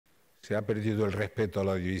¿Se ha perdido el respeto a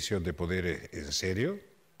la división de poderes en serio?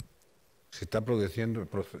 ¿Se está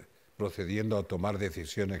procediendo a tomar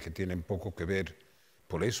decisiones que tienen poco que ver?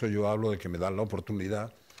 Por eso yo hablo de que me dan la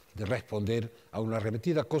oportunidad de responder a una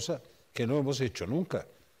arremetida, cosa que no hemos hecho nunca.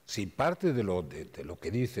 Si parte de lo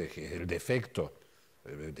que dice, que es el defecto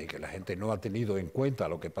de que la gente no ha tenido en cuenta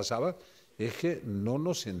lo que pasaba, es que no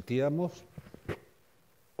nos sentíamos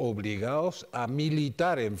obligados a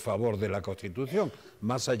militar en favor de la Constitución,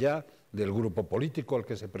 más allá del grupo político al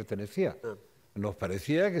que se pertenecía. Nos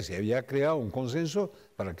parecía que se había creado un consenso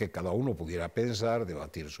para que cada uno pudiera pensar,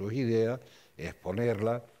 debatir sus ideas,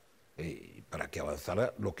 exponerlas, para que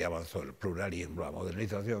avanzara lo que avanzó, el pluralismo, la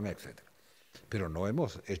modernización, etc. Pero no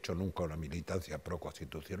hemos hecho nunca una militancia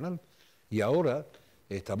proconstitucional. Y ahora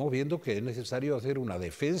estamos viendo que es necesario hacer una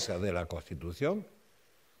defensa de la Constitución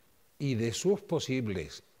y de sus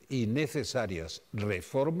posibles y necesarias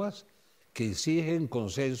reformas que exigen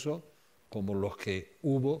consenso como los que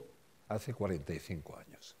hubo hace 45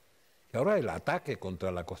 años. Y ahora el ataque contra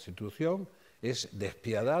la Constitución es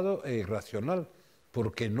despiadado e irracional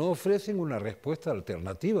porque no ofrecen una respuesta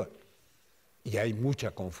alternativa. Y hay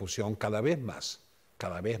mucha confusión, cada vez más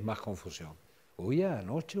confusión. Oía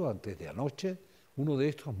anoche o antes de anoche uno de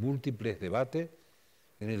estos múltiples debates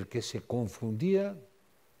en el que se confundía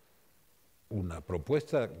una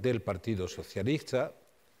propuesta del Partido Socialista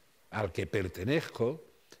al que pertenezco,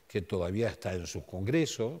 que todavía está en su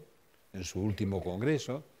congreso, en su último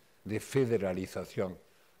congreso, de federalización.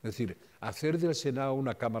 Es decir, hacer del Senado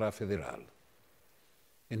una Cámara federal.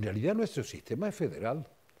 En realidad nuestro sistema es federal.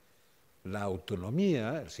 La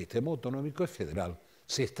autonomía, el sistema autonómico es federal.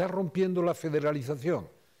 ¿Se está rompiendo la federalización?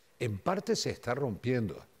 En parte se está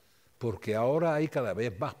rompiendo, porque ahora hay cada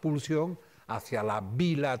vez más pulsión hacia la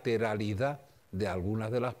bilateralidad de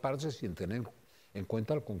algunas de las partes sin tener en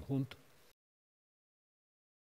cuenta el conjunto.